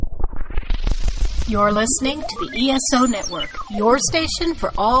You're listening to the ESO Network, your station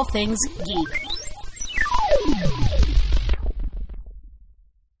for all things geek.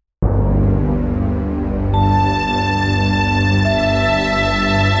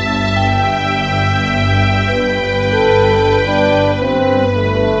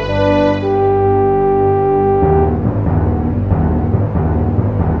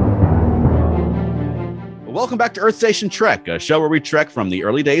 Welcome back to Earth Station Trek, a show where we trek from the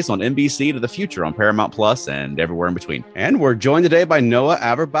early days on NBC to the future on Paramount Plus and everywhere in between. And we're joined today by Noah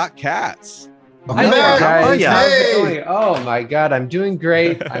Averbach-Katz. Hi there, how are you? how's it going? Oh my God, I'm doing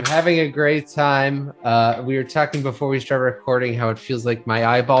great. I'm having a great time. We were talking before we started recording how it feels like my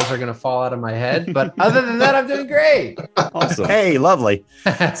eyeballs are going to fall out of my head, but other than that, I'm doing great. Awesome. Hey, lovely.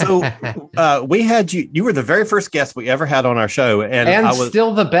 So we had you. You were the very first guest we ever had on our show, and I was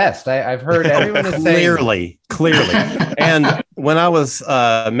still the best. I've heard everyone is saying clearly. And when I was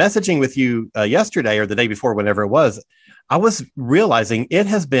messaging with you yesterday or the day before, whenever it was, I was realizing it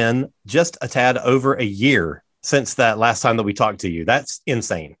has been just a tad over a year since that last time that we talked to you. That's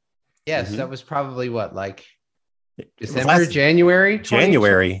insane. Yes, that was probably what, December, January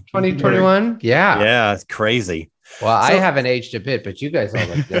 2021? Yeah. Yeah, it's crazy. Well, I haven't aged a bit, but you guys all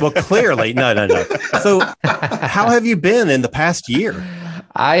look good. Well, clearly. No. So how have you been in the past year?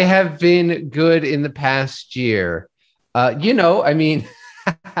 I have been good in the past year.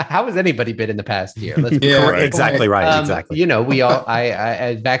 How has anybody been in the past year? Exactly right. Exactly. We all,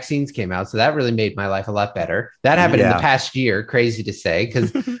 vaccines came out, so that really made my life a lot better. That happened in the past year. Crazy to say,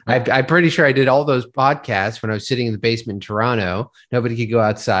 because I'm pretty sure I did all those podcasts when I was sitting in the basement in Toronto. Nobody could go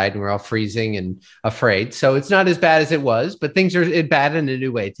outside, and we're all freezing and afraid. So it's not as bad as it was, but things are bad in a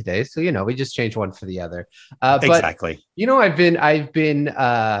new way today. So we just changed one for the other. Exactly.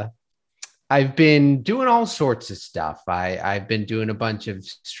 I've been doing all sorts of stuff. I've been doing a bunch of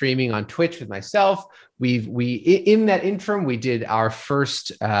streaming on Twitch with myself. In that interim, we did our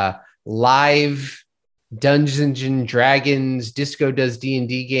first live Dungeons and Dragons Disco Does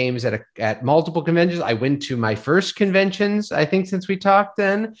D&D games at multiple conventions. I went to my first conventions, I think, since we talked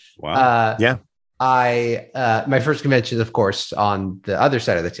then. Wow. My first convention, of course, on the other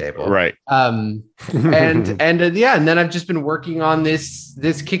side of the table. Right. And then I've just been working on this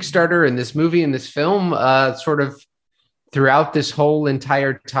Kickstarter and this movie and this film sort of throughout this whole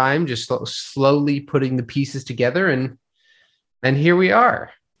entire time, just slowly putting the pieces together. And here we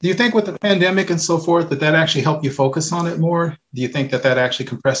are. Do you think with the pandemic and so forth that actually helped you focus on it more? Do you think that actually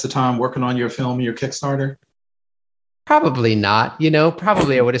compressed the time working on your film, your Kickstarter? Probably not.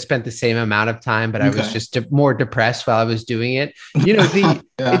 Probably I would have spent the same amount of time, but I was just more depressed while I was doing it.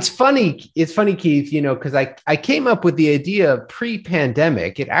 It's funny. It's funny, Keith, because I came up with the idea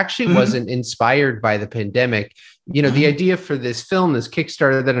pre-pandemic. It actually wasn't inspired by the pandemic. The idea for this film, this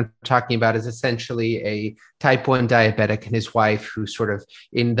Kickstarter that I'm talking about, is essentially a type 1 diabetic and his wife who sort of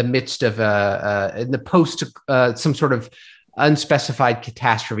in the midst of in the post some sort of unspecified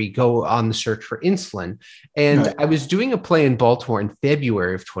catastrophe go on the search for insulin. And I was doing a play in Baltimore in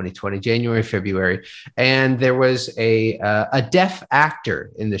February of 2020, January, February. And there was a deaf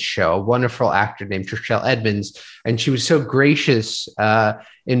actor in the show, a wonderful actor named Trishelle Edmonds. And she was so gracious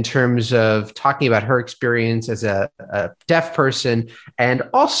in terms of talking about her experience as a deaf person. And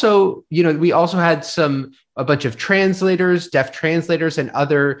also, we also had a bunch of translators, deaf translators, and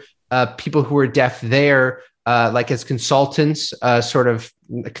other people who were deaf there, as consultants,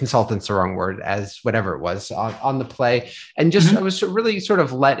 consultants the wrong word, as whatever it was on the play. And just I was really sort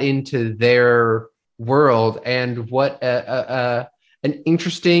of let into their world and what an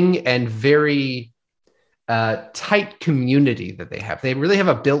interesting and very tight community that they have. They really have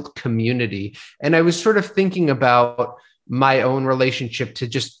a built community. And I was sort of thinking about my own relationship to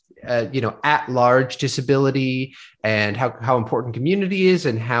just at large disability and how important community is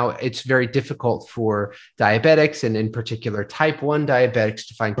and how it's very difficult for diabetics and in particular type 1 diabetics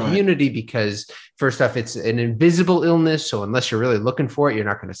to find community because first off, it's an invisible illness. So unless you're really looking for it, you're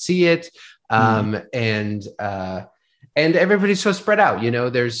not going to see it. And everybody's so spread out,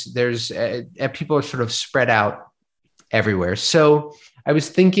 there's people are sort of spread out everywhere. So I was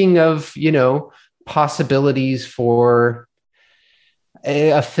thinking of, possibilities for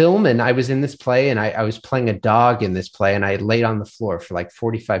a film, and I was in this play and I was playing a dog in this play and I laid on the floor for like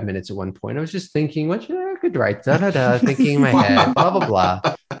 45 minutes at one point. I was just thinking, what should I could write, thinking in my head, blah, blah, blah.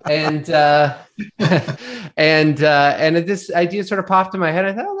 And this idea sort of popped in my head.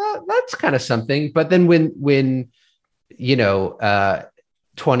 I thought, well, that's kind of something. But then when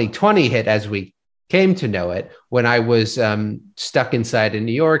 2020 hit, as we came to know it, when I was stuck inside in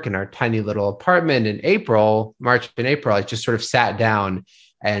New York in our tiny little apartment in March and April, I just sort of sat down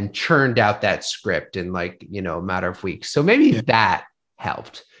and churned out that script in like, you know, a matter of weeks. So maybe that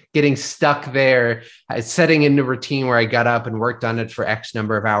helped. Getting stuck there, setting into a routine where I got up and worked on it for X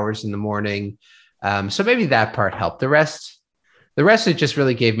number of hours in the morning. So maybe that part helped. The rest, it just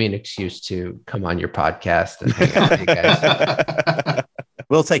really gave me an excuse to come on your podcast and hang out with you guys.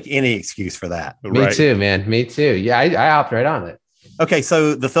 We'll take any excuse for that. Me too, man. Me too. Yeah, I hopped right on it. Okay,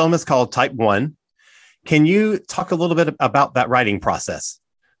 so the film is called Type 1. Can you talk a little bit about that writing process?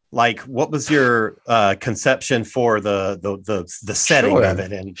 Like, what was your conception for the setting of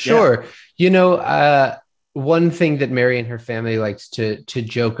it? And you know, one thing that Mary and her family likes to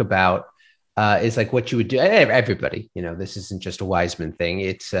joke about is like what you would do. Everybody, you know, this isn't just a Wiseman thing.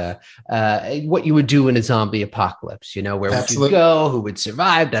 It's what you would do in a zombie apocalypse. You know, where would you go? Who would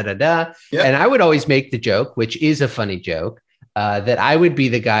survive? Da da da. Yep. And I would always make the joke, which is a funny joke, that I would be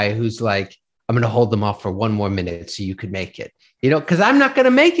the guy who's like, I'm going to hold them off for one more minute so you could make it. You know, because I'm not going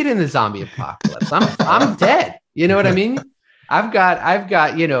to make it in the zombie apocalypse. I'm dead. You know what I mean? I've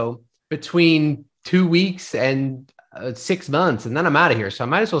got, you know, between 2 weeks and 6 months, and then I'm out of here. So I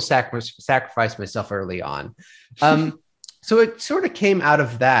might as well sacrifice myself early on. So it sort of came out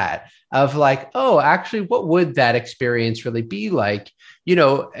of that, of like, oh, actually, what would that experience really be like? You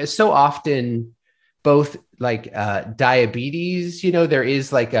know, so often both like diabetes, you know, there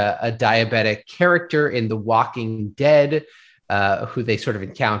is like a diabetic character in The Walking Dead who they sort of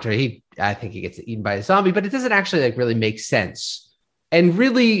encounter. I think he gets eaten by a zombie, but it doesn't actually like really make sense. And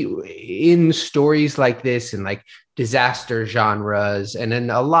really in stories like this and like disaster genres and in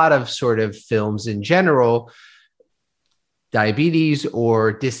a lot of sort of films in general, diabetes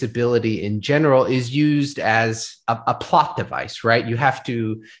or disability in general is used as a plot device, right? You have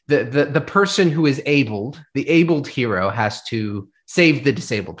to, the person who is abled, the abled hero has to save the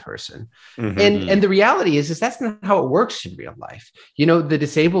disabled person. Mm-hmm. And the reality is that's not how it works in real life. You know, the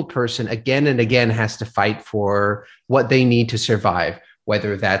disabled person again and again has to fight for what they need to survive,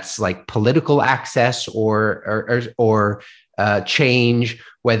 whether that's like political access or change,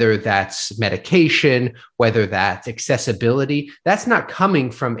 whether that's medication, whether that's accessibility. That's not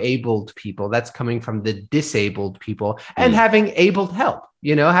coming from abled people. That's coming from the disabled people and having abled help,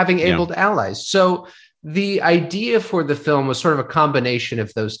 you know, having abled allies. So the idea for the film was sort of a combination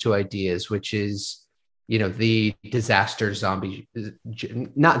of those two ideas, which is, you know, the disaster zombie,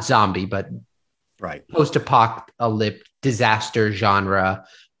 not zombie, but post-apocalyptic disaster genre,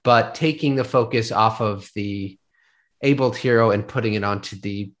 but taking the focus off of the abled hero and putting it onto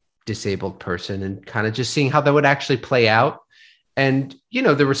the disabled person and kind of just seeing how that would actually play out. And, you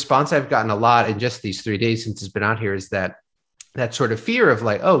know, the response I've gotten a lot in just these 3 days since it's been out here is that sort of fear of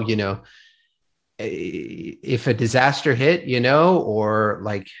like, oh, you know, if a disaster hit, you know, or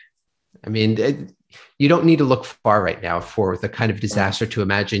like, I mean, you don't need to look far right now for the kind of disaster to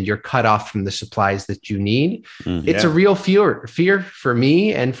imagine you're cut off from the supplies that you need. It's a real fear for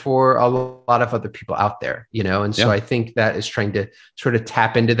me and for a lot of other people out there, you know? And so I think that is trying to sort of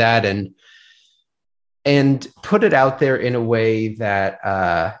tap into that and put it out there in a way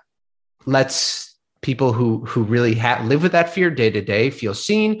that lets people who really live with that fear day to day feel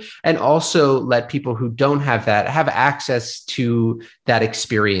seen, and also let people who don't have that have access to that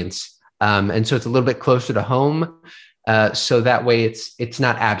experience. And so it's a little bit closer to home. So that way it's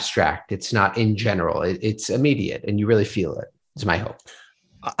not abstract. It's not in general. It's immediate and you really feel it. It's my hope.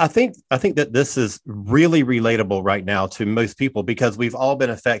 I think that this is really relatable right now to most people because we've all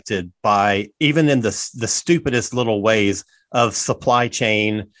been affected by, even in the stupidest little ways of supply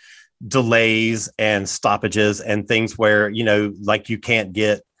chain delays and stoppages and things where, you know, like you can't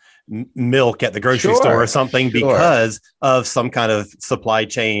get milk at the grocery store or something because of some kind of supply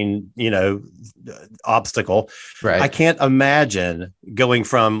chain, you know, obstacle. Right. I can't imagine going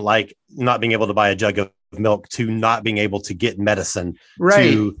from like not being able to buy a jug of milk to not being able to get medicine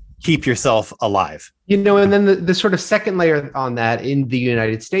to keep yourself alive. You know, and then the sort of second layer on that in the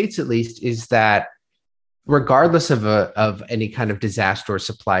United States, at least, is that regardless of any kind of disaster or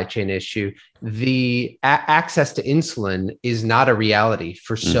supply chain issue, the access to insulin is not a reality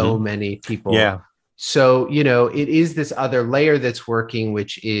for so many people. Yeah. So, you know, it is this other layer that's working,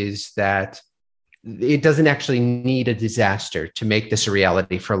 which is that it doesn't actually need a disaster to make this a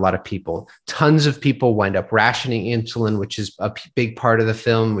reality for a lot of people. Tons of people wind up rationing insulin, which is a big part of the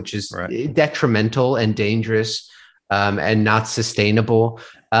film, which is detrimental and dangerous and not sustainable.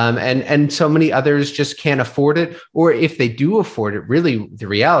 And so many others just can't afford it. Or if they do afford it, really the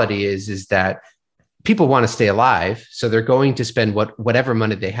reality is that people want to stay alive. So they're going to spend whatever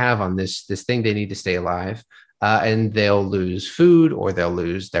money they have on this thing they need to stay alive. And they'll lose food or they'll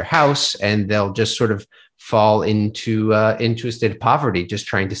lose their house and they'll just sort of fall into a state of poverty, just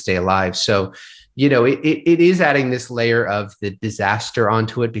trying to stay alive. So, it is adding this layer of the disaster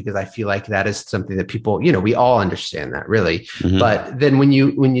onto it, because I feel like that is something that people, we all understand that, really. Mm-hmm. But then when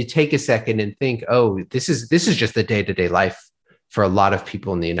you take a second and think, oh, this is just the day-to-day life for a lot of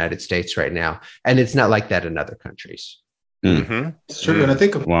people in the United States right now, and it's not like that in other countries. Mm-hmm. It's true, and I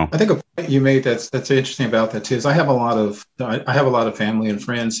think a point you made that's interesting about that too is I have a lot of family and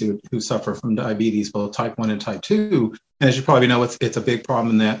friends who suffer from diabetes, both type 1 and type 2. And as you probably know, it's a big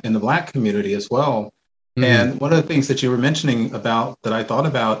problem in the Black community as well. Mm-hmm. And one of the things that you were mentioning about that I thought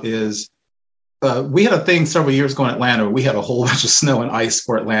about is we had a thing several years ago in Atlanta where we had a whole bunch of snow and ice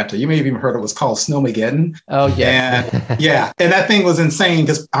for Atlanta. You may have even heard it was called Snowmageddon. Oh, yeah. And that thing was insane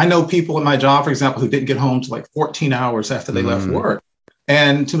because I know people in my job, for example, who didn't get home to like 14 hours after they left work.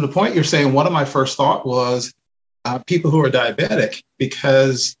 And to the point you're saying, one of my first thought was people who are diabetic,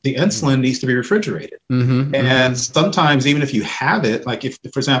 because the insulin needs to be refrigerated. Mm-hmm, and sometimes even if you have it, like if,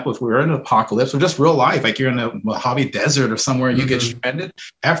 for example, if we're in an apocalypse or just real life, like you're in a Mojave Desert or somewhere and you get stranded,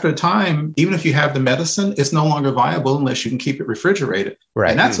 after a time, even if you have the medicine, it's no longer viable unless you can keep it refrigerated.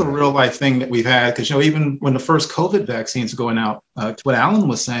 Right. And that's a real life thing that we've had, because, even when the first COVID vaccines going out, to what Alan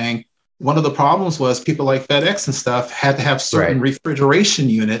was saying, one of the problems was people like FedEx and stuff had to have certain refrigeration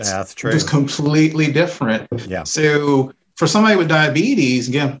units. That's true. Which is completely different. Yeah. So for somebody with diabetes,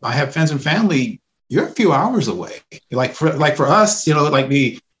 again, I have friends and family, you're a few hours away. Like for us, when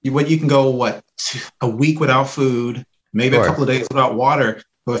you can go, a week without food, maybe a couple of days without water.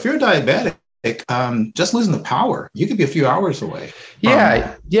 But if you're diabetic, just losing the power, you could be a few hours away.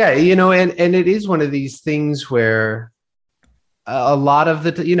 Yeah. And it is one of these things where a lot of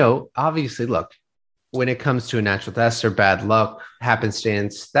the, obviously, look, when it comes to a natural disaster, bad luck,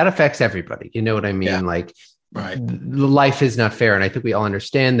 happenstance, that affects everybody. You know what I mean? Yeah. Like, life is not fair. And I think we all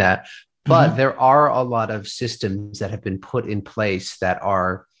understand that. But there are a lot of systems that have been put in place that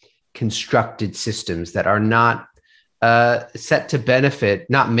are constructed systems that are not set to benefit,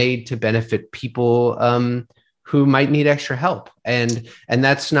 not made to benefit people who might need extra help. And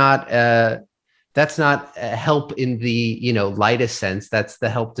that's not help in the, lightest sense. That's the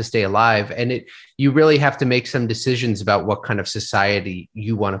help to stay alive. And you really have to make some decisions about what kind of society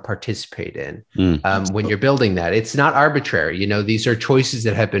you want to participate in when you're building that. It's not arbitrary. These are choices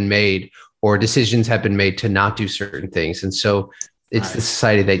that have been made or decisions have been made to not do certain things. And so it's the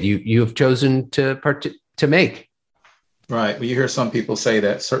society that you have chosen to make. Right. Well, you hear some people say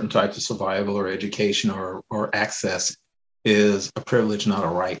that certain types of survival or education or access is a privilege, not a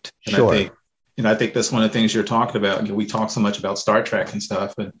right. And sure. I think that's one of the things you're talking about. We talk so much about Star Trek and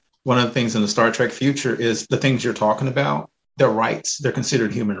stuff. And one of the things in the Star Trek future is the things you're talking about, they're rights. They're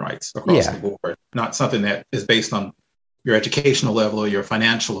considered human rights across the board, not something that is based on your educational level or your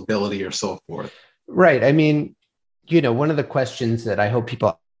financial ability or so forth. Right. I mean, one of the questions that I hope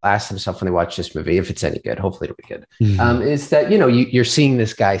people ask themselves when they watch this movie, if it's any good, hopefully it'll be good, is that, you're seeing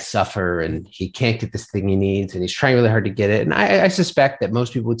this guy suffer and he can't get this thing he needs and he's trying really hard to get it. And I suspect that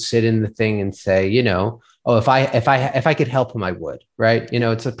most people would sit in the thing and say, if I could help him, I would, right?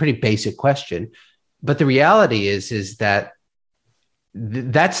 It's a pretty basic question. But the reality is that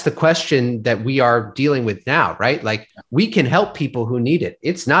that's the question that we are dealing with now, right? Like, we can help people who need it.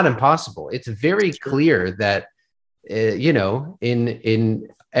 It's not impossible. It's very clear that, in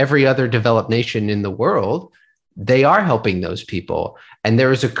every other developed nation in the world, they are helping those people. And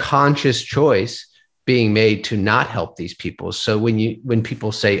there is a conscious choice being made to not help these people. So when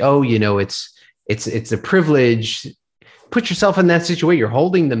people say, oh, it's a privilege, put yourself in that situation. You're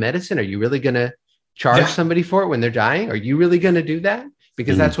holding the medicine. Are you really going to charge somebody for it when they're dying? Are you really going to do that?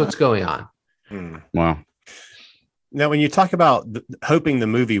 Because that's what's going on. Wow. Now, when you talk about hoping the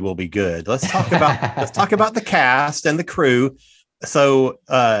movie will be good, let's talk about the cast and the crew. So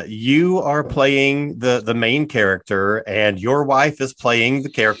you are playing the main character, and your wife is playing the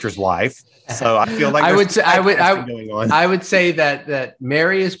character's wife. So I feel like I would say that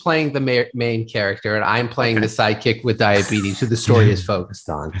Mary is playing the main character, and I'm playing the sidekick with diabetes, who the story is focused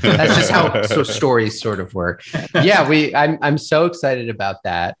on. That's just how stories sort of work. Yeah, I'm so excited about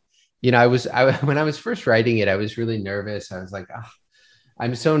that. When I was first writing it, I was really nervous. I was like, oh,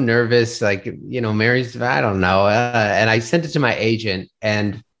 I'm so nervous. Like, Mary's, I don't know. And I sent it to my agent,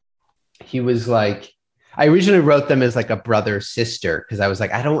 and he was like, I originally wrote them as like a brother sister, because I was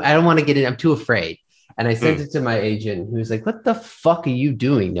like, I don't want to get in. I'm too afraid. And I sent it to my agent, who was like, what the fuck are you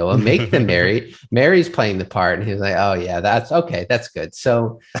doing, Noah? Make them Mary. Mary's playing the part. And he was like, oh yeah, that's okay. That's good.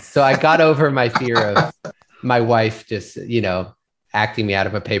 So I got over my fear of my wife just, acting me out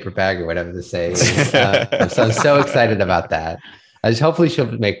of a paper bag or whatever to say. So I'm so excited about that. Hopefully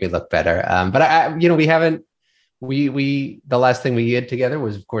she'll make me look better. But we haven't. The last thing we did together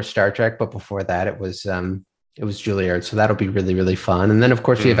was, of course, Star Trek. But before that, it was Juilliard. So that'll be really, really fun. And then, of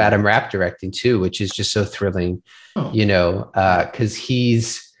course, we have Adam Rapp directing too, which is just so thrilling. Because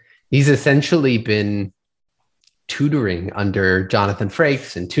he's essentially been tutoring under Jonathan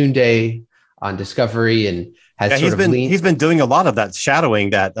Frakes and Tunde on Discovery, and he's been doing a lot of that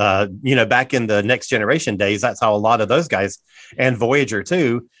shadowing that back in the Next Generation days. That's how a lot of those guys, and Voyager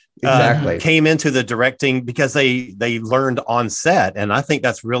too, came into the directing, because they learned on set. And I think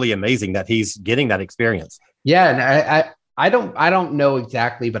that's really amazing that he's getting that experience. Yeah, and I don't know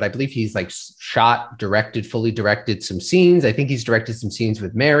exactly, but I believe he's like fully directed some scenes. I think he's directed some scenes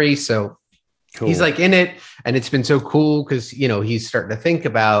with Mary, so cool. He's like in it, and it's been so cool because he's starting to think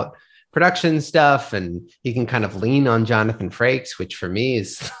about production stuff, and he can kind of lean on Jonathan Frakes, which for me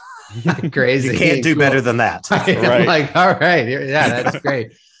is crazy. You can't do better than that. I'm like, all right, yeah, that's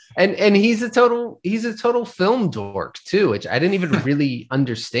great. And he's a total film dork too, which I didn't even really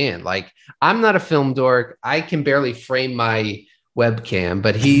understand. Like, I'm not a film dork. I can barely frame my webcam,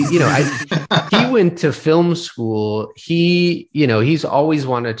 but he went to film school. He's always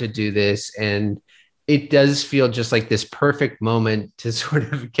wanted to do this, and it does feel just like this perfect moment to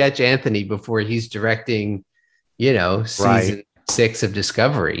sort of catch Anthony before he's directing, season 6 of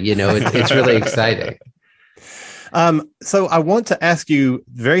Discovery. It's really exciting. So I want to ask you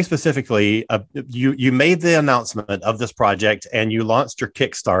very specifically, you made the announcement of this project and you launched your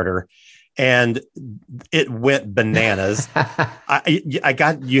Kickstarter, and it went bananas.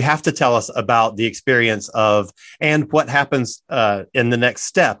 You have to tell us about the experience and what happens in the next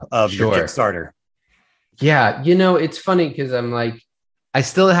step of your Kickstarter. Yeah. It's funny because I'm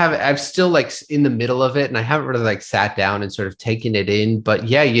still like in the middle of it, and I haven't really like sat down and sort of taken it in, but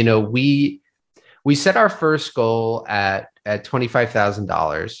yeah, we set our first goal at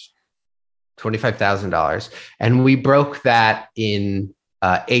 $25,000, and we broke that in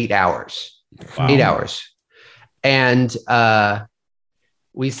 8 hours. Wow. 8 hours. And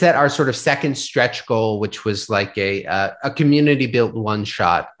we set our sort of second stretch goal, which was like a community built one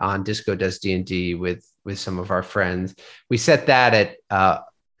shot on Disco Does D&D with some of our friends. We set that at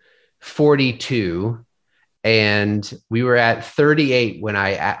 42. And we were at 38 when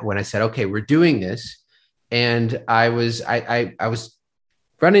I said, okay, we're doing this. And I was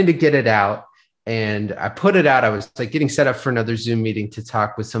running to get it out, and I put it out. I was like getting set up for another Zoom meeting to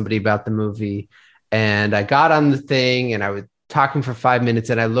talk with somebody about the movie. And I got on the thing, and I was talking for 5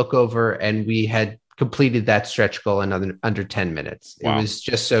 minutes, and I look over, and we had completed that stretch goal in under 10 minutes. Wow. It was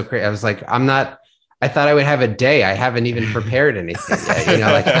just so crazy. I was like, I thought I would have a day. I haven't even prepared anything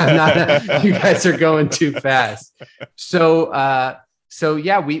yet. I'm not, you guys are going too fast. So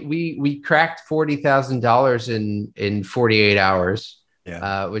yeah, we cracked $40,000 in 48 hours,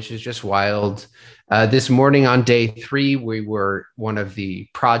 which is just wild. This morning on day 3, we were one of the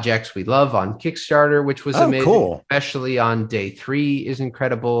projects we love on Kickstarter, which was amazing. Cool. Especially on day 3 is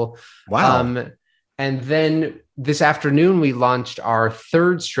incredible. Wow. And then this afternoon, we launched our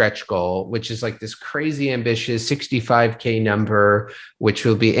third stretch goal, which is like this crazy ambitious 65K number, which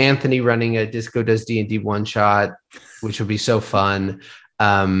will be Anthony running a Disco Does D&D one shot, which will be so fun.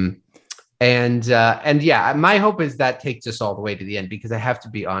 And yeah, my hope is that takes us all the way to the end, because I have to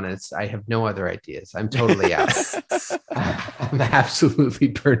be honest, I have no other ideas. I'm totally out. I'm absolutely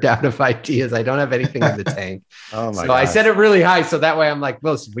burned out of ideas. I don't have anything in the tank. Oh my! So gosh. I set it really high, so that way I'm like,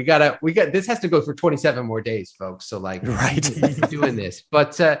 listen, we got this has to go for 27 more days, folks. So like, right, doing this.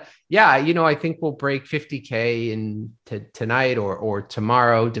 But yeah, I think we'll break 50K tonight or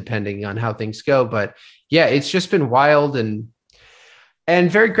tomorrow, depending on how things go. But yeah, it's just been wild and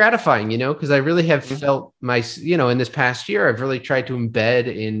very gratifying, because I really have felt in this past year, I've really tried to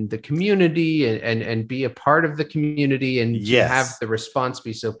embed in the community and be a part of the community, and to have the response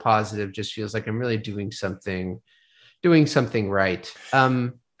be so positive just feels like I'm really doing something right.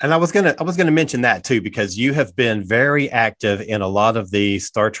 And I was gonna mention that too, because you have been very active in a lot of the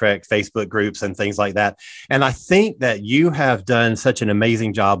Star Trek Facebook groups and things like that. And I think that you have done such an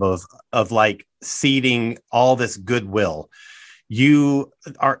amazing job of like seeding all this goodwill. You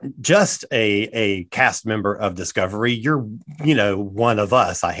are just a cast member of Discovery. You're, one of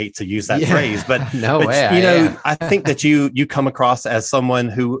us. I hate to use that phrase, but I think that you come across as someone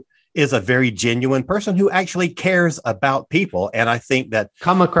who is a very genuine person who actually cares about people. And I think that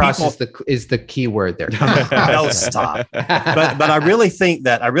come across is the key word there. No, stop. But I really think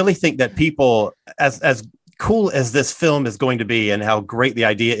that people, as cool as this film is going to be and how great the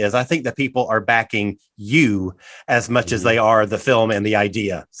idea is, I think that people are backing you as much as they are the film and the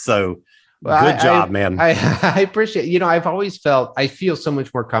idea. So Well, Good job, man. I appreciate, I've always felt, I feel so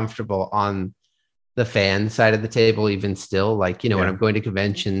much more comfortable on the fan side of the table, even still, like, when I'm going to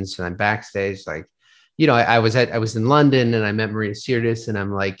conventions and I'm backstage, like, I was in London and I met Marina Sirtis and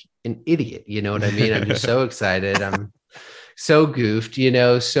I'm like an idiot. You know what I mean? I'm just so excited. I'm so goofed,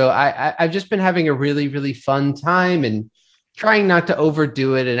 so I've just been having a really, really fun time and trying not to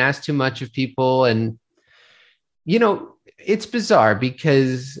overdo it and ask too much of people. And, it's bizarre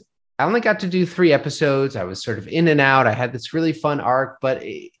because I only got to do 3 episodes. I was sort of in and out. I had this really fun arc, but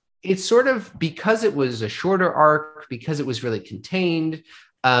it's sort of, because it was a shorter arc, because it was really contained,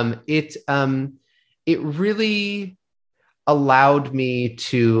 it really allowed me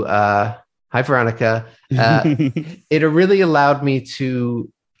to, hi, Veronica. It really allowed me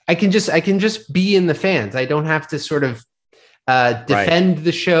to, I can just be in the fans. I don't have to sort of defend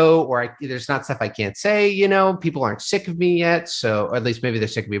the show, or there's not stuff I can't say, people aren't sick of me yet. So, or at least maybe they're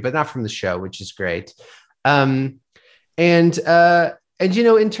sick of me, but not from the show, which is great. And in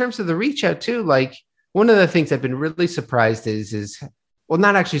terms of the reach out too, like one of the things I've been really surprised is, well,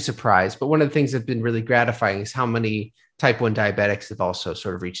 not actually surprised, but one of the things that's been really gratifying is how many type 1 diabetics have also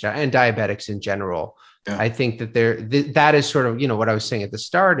sort of reached out, and diabetics in general. Yeah. I think that that is sort of, what I was saying at the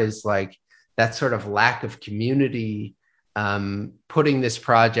start is like that sort of lack of community, putting this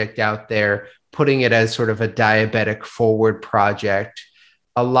project out there, putting it as sort of a diabetic forward project.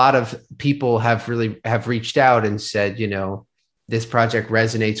 A lot of people have reached out and said, this project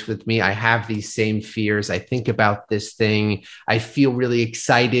resonates with me. I have these same fears. I think about this thing. I feel really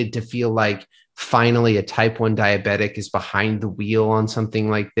excited to feel like finally a type 1 diabetic is behind the wheel on something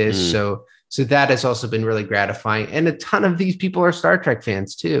like this. So that has also been really gratifying. And a ton of these people are Star Trek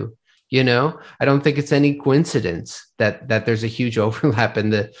fans too. I don't think it's any coincidence that there's a huge overlap in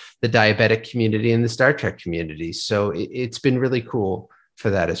the diabetic community and the Star Trek community. So it's been really cool for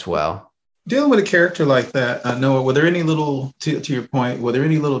that as well. Dealing with a character like that, Noah, were there any little, to your point, were there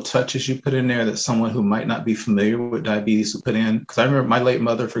any little touches you put in there that someone who might not be familiar with diabetes would put in? Because I remember my late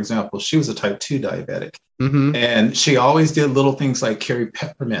mother, for example, she was a type 2 diabetic. Mm-hmm. And she always did little things like carry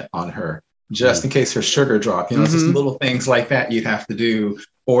peppermint on her, just in case her sugar dropped. Just little things like that you'd have to do.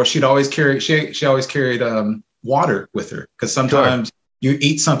 Or she'd always carry, she always carried water with her. Because sometimes you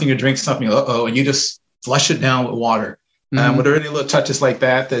eat something or drink something, and you just flush it down with water. Were there any little touches like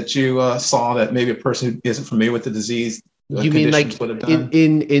that you saw that maybe a person who isn't familiar with the disease? You mean like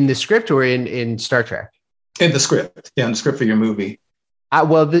in the script or in Star Trek? In the script, in the script for your movie.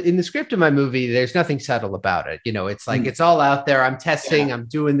 In the script of my movie, there's nothing subtle about it. It's like it's all out there. I'm testing. I'm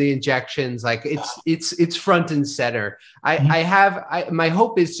doing the injections. Like it's front and center. My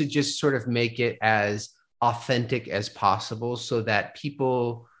hope is to just sort of make it as authentic as possible, so that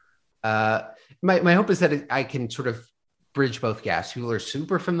people. My hope is that I can sort of bridge both gaps. People are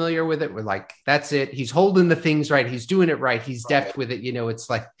super familiar with it. We're like, that's it. He's holding the things right. He's doing it right. He's deft with it. It's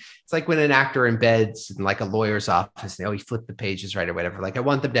like when an actor embeds in like a lawyer's office, he flipped the pages right or whatever. Like I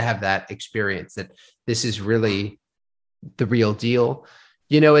want them to have that experience that this is really the real deal,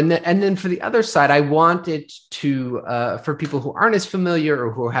 and then for the other side, I want it to, for people who aren't as familiar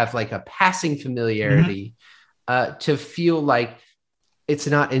or who have like a passing familiarity, to feel like it's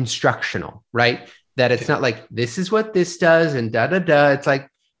not instructional, right? That it's not like, this is what this does and da-da-da. It's like,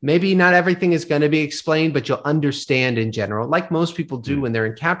 maybe not everything is going to be explained, but you'll understand in general, like most people do when they're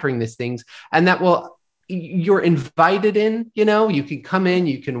encountering these things. And that you're invited in, you can come in,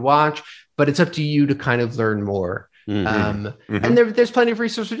 you can watch, but it's up to you to kind of learn more. And there's plenty of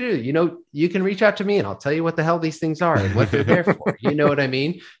resources to do. You can reach out to me and I'll tell you what the hell these things are and what they're there for. You know what I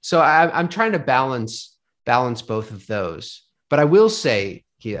mean? So I'm trying to balance both of those. But I will say,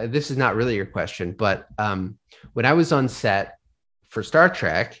 this is not really your question, but when I was on set for Star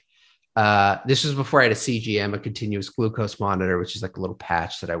Trek, this was before I had a CGM, a continuous glucose monitor, which is like a little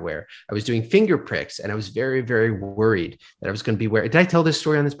patch that I wear. I was doing finger pricks, and I was very, very worried that I was going to be wearing. Did I tell this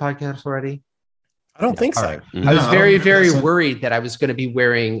story on this podcast already? I don't think so. Right. I was very, very worried that I was going to be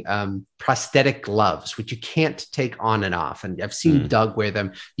wearing prosthetic gloves, which you can't take on and off. And I've seen Doug wear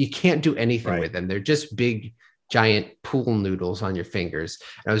them. You can't do anything with them. They're just big, giant pool noodles on your fingers.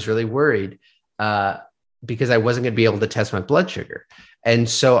 And I was really worried because I wasn't going to be able to test my blood sugar. And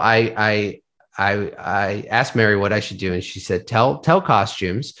so I asked Mary what I should do. And she said, tell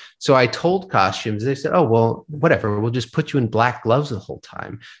costumes. So I told costumes. They said, oh, well, whatever. We'll just put you in black gloves the whole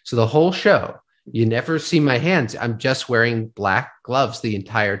time. So the whole show, you never see my hands. I'm just wearing black gloves the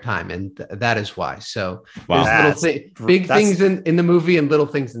entire time. And that is why. So there's big things in the movie and little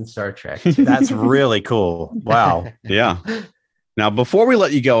things in Star Trek. That's really cool. Wow. Yeah. Now, before we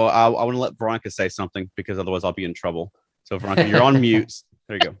let you go, I want to let Veronica say something because otherwise I'll be in trouble. So Veronica, you're on mute.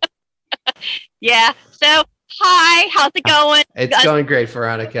 There you go. Yeah. So, hi, how's it going? It's going great,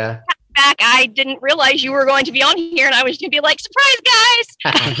 Veronica. Back, I didn't realize you were going to be on here, and I was going to be like, surprise,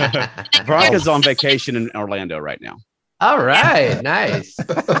 guys! Veronica's on vacation in Orlando right now. All right, nice.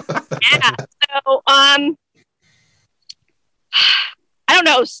 Yeah. So, I don't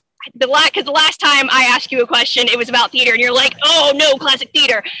know. Because the last time I asked you a question, it was about theater, and you're like, "Oh no, classic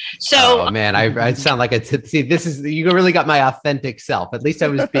theater." So, oh man, I sound like see. This is you really got my authentic self. At least I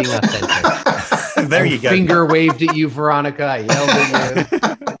was being authentic. There you go. Finger waved at you, Veronica. I yelled at you.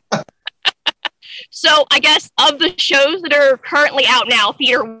 So I guess of the shows that are currently out now,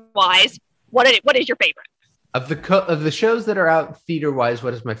 theater-wise, what is your favorite? Of the shows that are out theater-wise,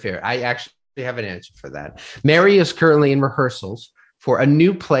 what is my favorite? I actually have an answer for that. Mary is currently in rehearsals for a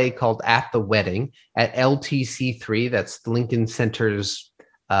new play called At the Wedding at LTC3. That's Lincoln Center's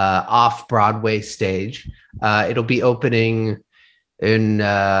off-Broadway stage. It'll be opening in,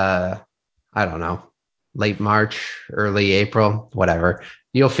 I don't know, late March, early April, whatever.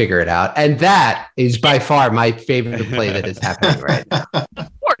 You'll figure it out. And that is by far my favorite play that is happening right now.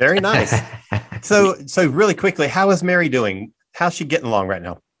 Very nice. So really quickly, how is Mary doing? How's she getting along right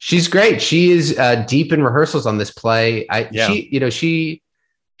now? She's great. She is deep in rehearsals on this play. She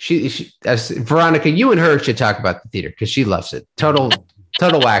Veronica, you and her should talk about the theater because she loves it. Total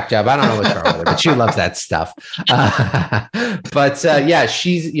whack job. I don't know what's wrong with her, but she loves that stuff. Yeah,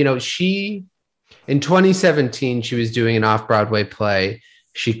 she in 2017 she was doing an off-Broadway play.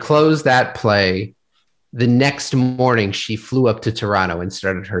 She closed that play. The next morning, she flew up to Toronto and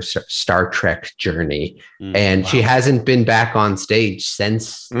started her Star Trek journey. And she hasn't been back on stage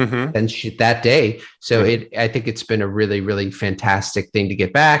since that day. So I think it's been a really, really fantastic thing to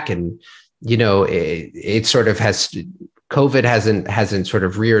get back. And, it sort of COVID hasn't sort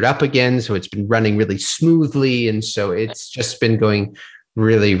of reared up again. So it's been running really smoothly. And so it's just been going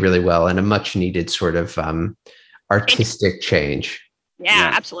really, really well and a much needed sort of artistic change.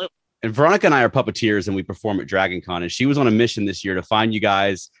 Yeah, absolutely. And Veronica and I are puppeteers, and we perform at Dragon Con. And she was on a mission this year to find you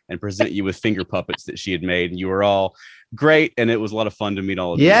guys and present you with finger puppets that she had made. And you were all great, and it was a lot of fun to meet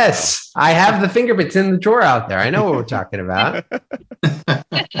all of you. Yes, I have the finger puppets in the drawer out there. I know what we're talking about.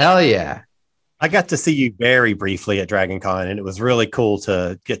 Hell yeah. I got to see you very briefly at Dragon Con, and it was really cool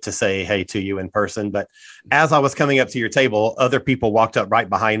to get to say hey to you in person. But as I was coming up to your table, other people walked up right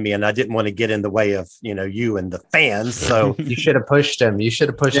behind me, and I didn't want to get in the way of, you and the fans. So you should have pushed him. You should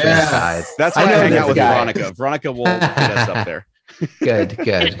have pushed him aside. That's why I hang out with Veronica. Veronica will get us up there.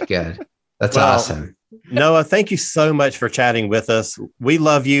 Good. That's awesome. Noah, thank you so much for chatting with us. We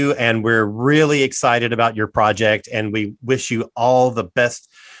love you, and we're really excited about your project, and we wish you all the best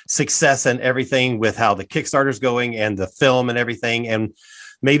success and everything with how the Kickstarter's going and the film and everything. And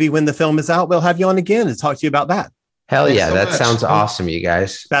maybe when the film is out, we'll have you on again to talk to you about that. Hell yeah. That sounds awesome, you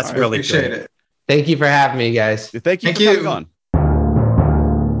guys. That's really appreciate great. it. Thank you for having me, guys. Thank you for coming on.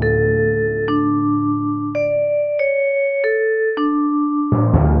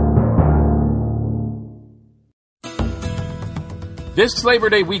 This Labor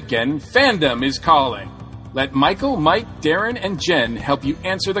Day weekend, Fandom is calling. Let Michael, Mike, Darren, and Jen help you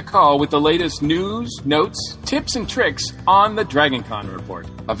answer the call with the latest news, notes, tips, and tricks on the DragonCon Report.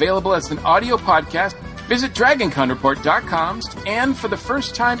 Available as an audio podcast, visit DragonConReport.com, and for the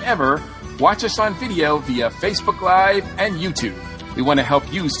first time ever, watch us on video via Facebook Live and YouTube. We want to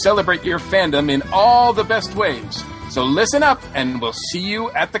help you celebrate your fandom in all the best ways. So listen up, and we'll see you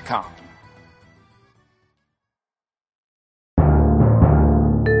at the con.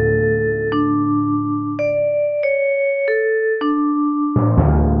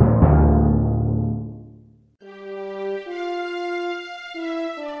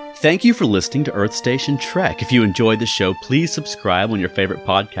 Thank you for listening to Earth Station Trek. If you enjoyed the show, please subscribe on your favorite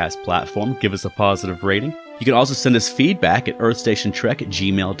podcast platform. Give us a positive rating. You can also send us feedback at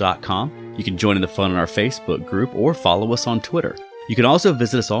earthstationtrek@gmail.com. You can join in the fun on our Facebook group or follow us on Twitter. You can also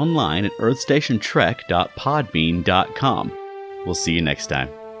visit us online at earthstationtrek.podbean.com. We'll see you next time.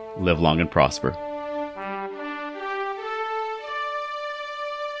 Live long and prosper.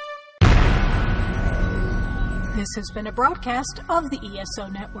 This has been a broadcast of the ESO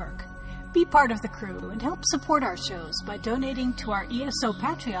Network. Be part of the crew and help support our shows by donating to our ESO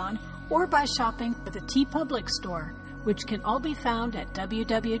Patreon or by shopping at the TeePublic store, which can all be found at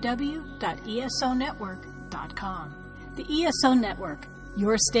www.esonetwork.com. The ESO Network,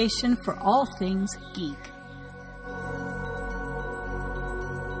 your station for all things geek.